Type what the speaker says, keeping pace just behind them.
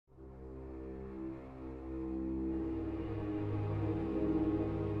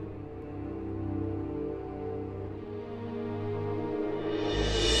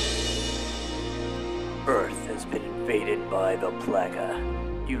invaded by the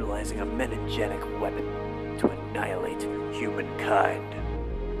Plaga, utilizing a metagenic weapon to annihilate humankind.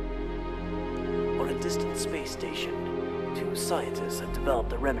 On a distant space station, two scientists have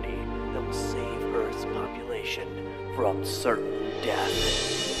developed a remedy that will save Earth's population from certain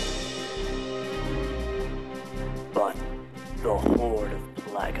death. But the horde of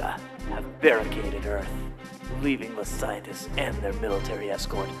Plaga have barricaded Earth, leaving the scientists and their military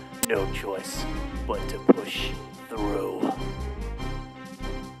escort no choice but to push through.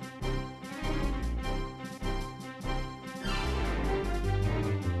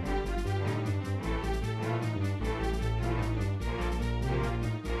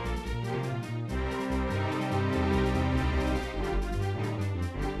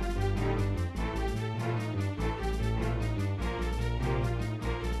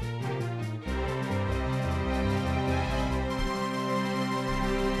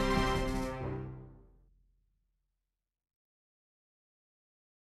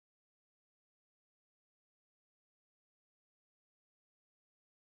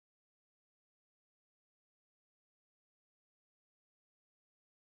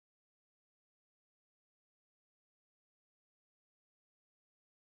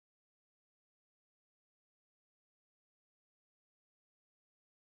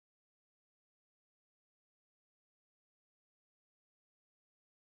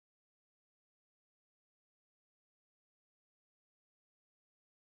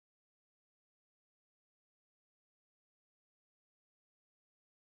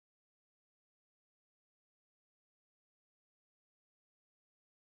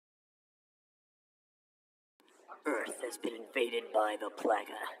 Earth has been invaded by the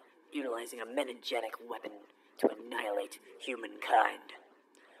Plaga, utilizing a metagenic weapon to annihilate humankind.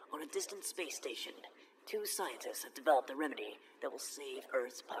 On a distant space station, two scientists have developed a remedy that will save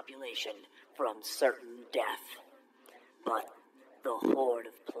Earth's population from certain death. But the horde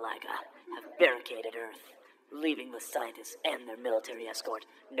of Plaga have barricaded Earth, leaving the scientists and their military escort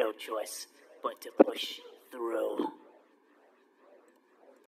no choice but to push through.